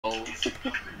chuckle.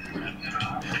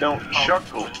 Don't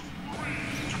chuckle.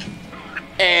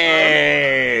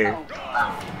 Hey!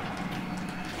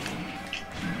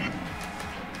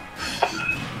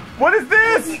 What is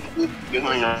this?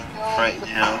 Going on right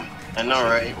now. I know,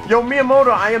 right? Yo,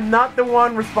 Miyamoto, I am not the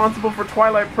one responsible for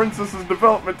Twilight Princess's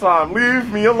development time.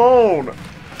 Leave me alone.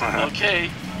 Okay,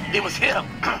 it was him.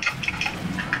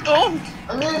 Oh!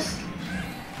 I missed.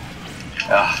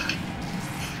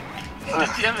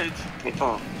 Damn it.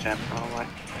 Oh, champ. Oh, my.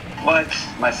 What?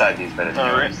 My side D's better than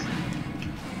Alright. yours.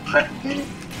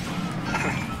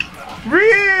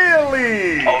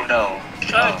 Really? Oh no.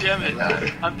 God damn it.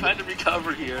 I'm trying to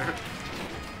recover here.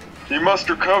 You must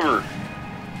recover.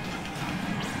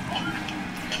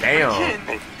 Damn.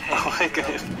 Oh my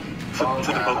goodness. Oh, God,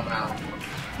 I'm out.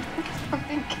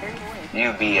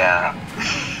 You be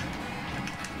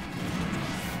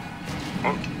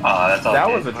Oh, that's all. That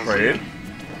good. was a trade.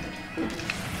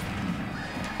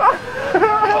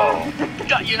 Oh.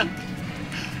 Got ya.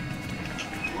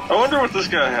 I wonder what this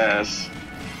guy has.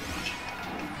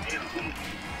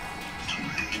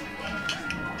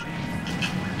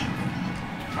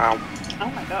 Ow.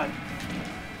 Oh my god.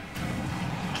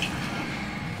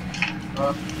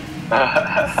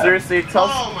 Seriously, tell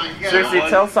Oh my God. seriously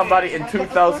tell somebody in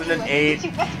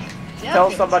 2008.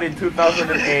 Tell somebody in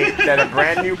 2008 that a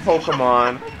brand new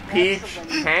Pokemon, Peach,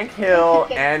 Hank Hill,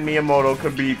 and Miyamoto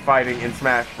could be fighting in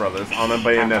Smash Brothers on a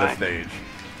Bayonetta stage.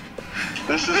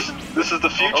 This is the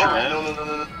future, Oh, man.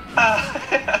 no.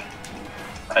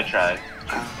 I tried.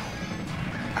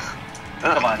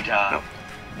 Come on, John.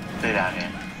 Stay down here.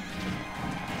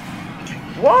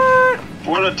 What?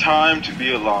 What a time to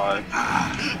be alive.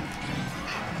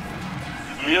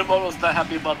 Miyamoto's not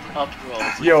happy about the up throw.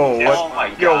 Yo, Oh what? my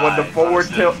Yo, when the God. forward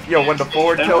tilt. Yo, when the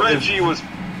forward And tilt is.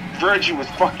 Reggie was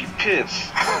fucking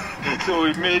pissed. So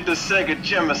he made the Sega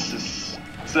Genesis.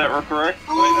 Is that correct?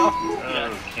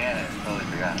 Oh, cannon. Totally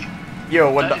forgot. Yo,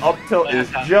 when the up tilt is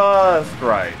just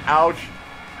right. Ouch.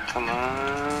 Come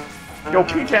on. Yo,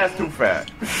 Peach ass too fat.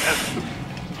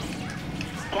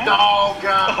 Oh,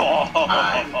 God.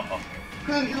 Oh.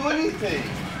 Couldn't do anything.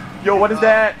 Yo, what is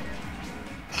that?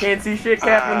 Can't see shit,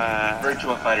 Captain.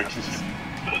 Virtual Fighter 2.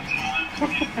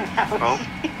 Oh.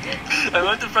 I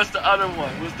went to press the other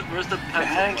one. Where's the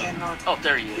pencil one? Oh,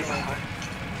 there he is.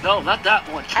 No, not that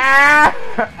one. Ah!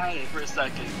 Hey, for a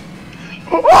second.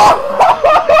 You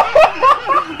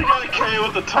got a K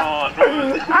with the taunt.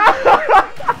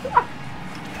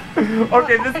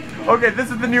 Okay, this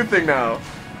is the new thing now.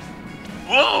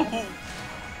 Whoa!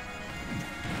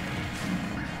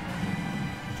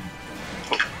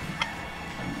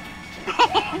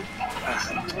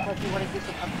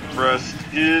 Rest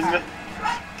in.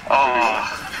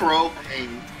 Oh.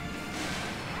 Propane.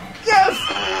 Yes!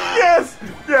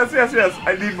 Yes!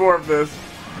 I need more of this.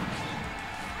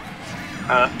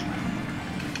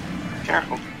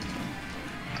 Careful.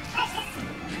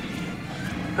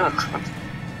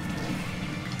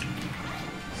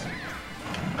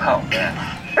 Oh, man.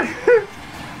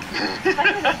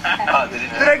 Oh, did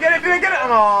Did I get it?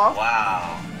 Aww.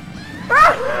 Wow.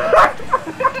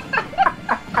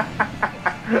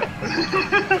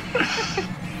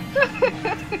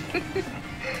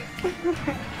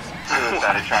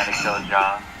 Started trying to kill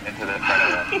John into the front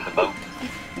of the boat.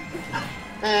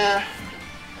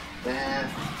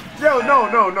 Yo,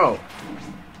 no.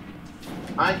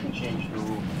 I can change the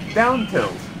rule. Down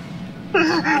tilt.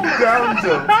 Down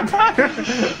tilt.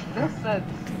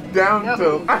 Down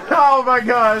tilt. Oh my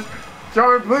gosh.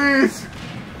 Charm, please.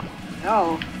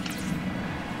 No.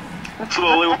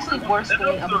 Slowly. That's actually worse than the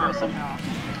up throw somehow.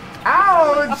 Up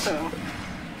Ouch. throw.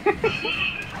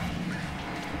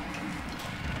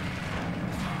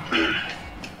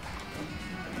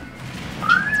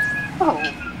 Oh.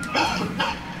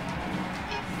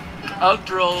 Up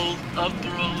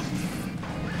throws.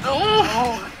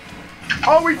 Oh!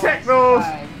 Oh, we tech those.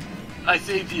 I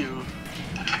saved you.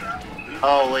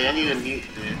 Oh, wait, I need to mute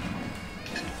it.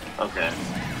 Okay.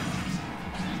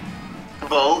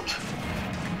 Vote.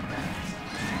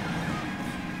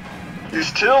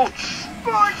 These tilts.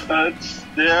 That's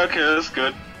yeah. Okay, that's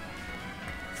good.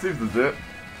 Seems legit.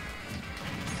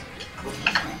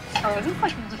 Oh, is this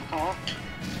like the default?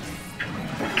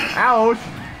 Ouch.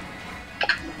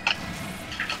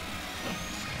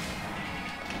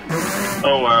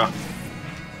 Oh wow.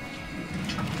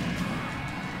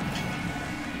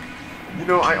 You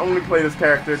know, I only play this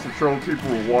character to control people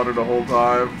with water the whole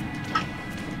time.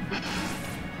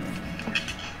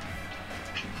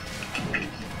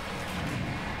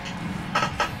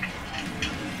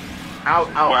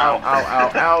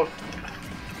 Out.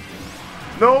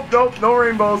 Nope, no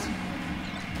rainbows.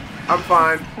 I'm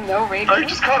fine. No radio. I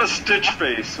just caught a Stitch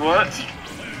face. What?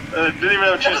 Didn't even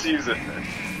have a chance to use it.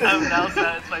 I'm now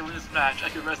satisfied with this match. I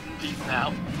can rest in peace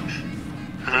now.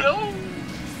 No!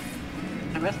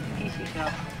 Rest in peace, you go.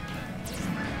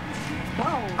 No.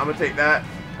 I'm gonna take that.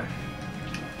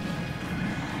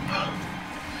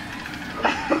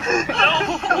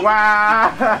 No!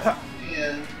 Wow!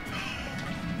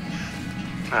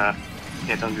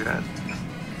 Yeah, don't do that.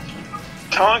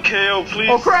 Taunt KO, please.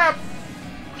 Oh crap!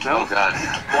 Oh god.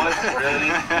 What?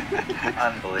 Really?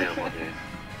 Unbelievable, dude.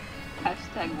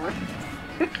 Hashtag word.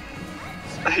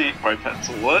 I hate my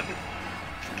pencil. What?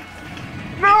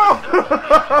 No!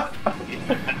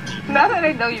 Now that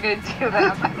I know you're gonna do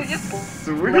that, I'm gonna just.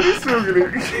 Swiggity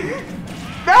swiggity.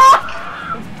 No!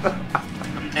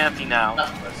 I'm dancing now. Look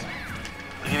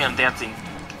at me, I'm dancing.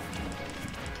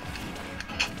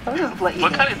 I'll just let you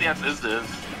What know. kind of dance is this?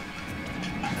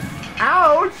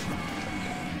 Ouch!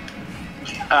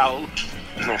 Ow.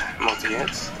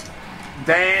 Multi-hits.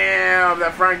 Damn,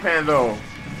 that frying pan though.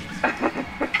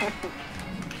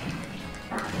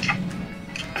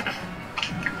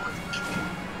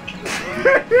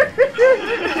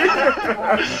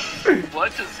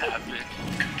 What just happened?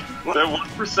 That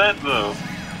 1% though.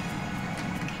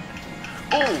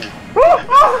 Oh!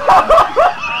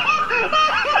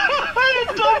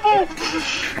 Double!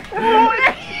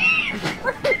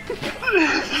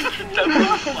 That was a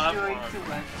You're flop doing one. too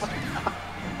much.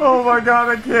 Oh my god,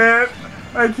 I can't.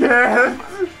 I can't.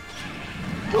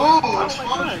 Ooh, that's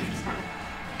fun.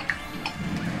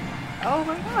 Oh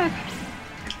my god.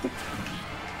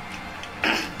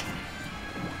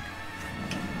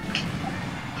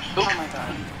 Oh my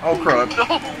god. Oh crap.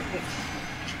 No!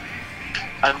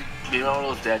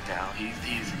 Miyamoto's dead now. He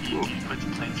quit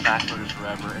playing Smash Bros.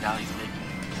 Forever, and now he's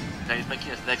making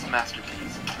his next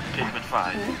masterpiece, Pikmin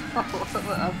 5. A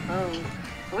pro.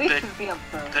 At least Pick- it's be a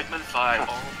pro. Pikmin 5,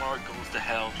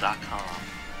 allmargoestohell.com.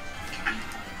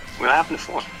 What happened to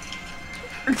 4?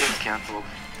 Game's cancelled.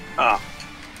 Oh.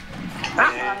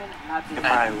 Not the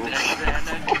And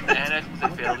the Annex was a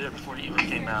failure before it even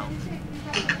came out.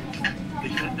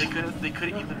 They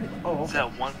couldn't even sell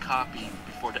one copy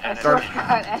before the Annex Esther. came out.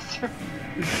 God, Esther.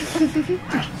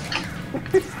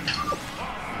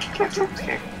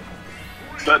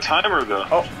 It's that timer though.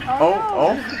 Oh, Oh, oh, no. oh.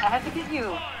 I had to get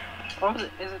you. Or was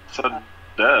it, is it? Sudden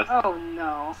death. Oh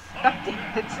no. God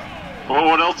damn it. Well,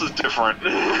 what else is different?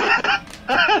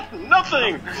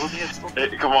 Nothing! Hey,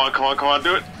 come on,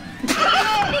 do it.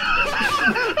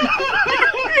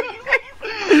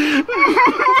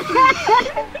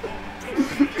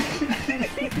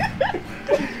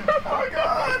 Oh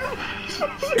god.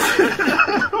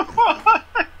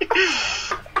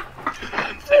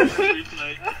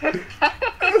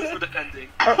 For the ending.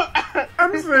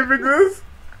 I'm saving this.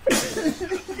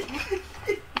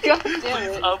 God damn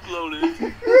Please it. upload it.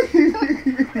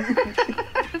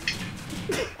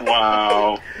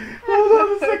 Wow. Hold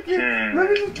on a second. Let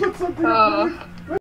me just put something up.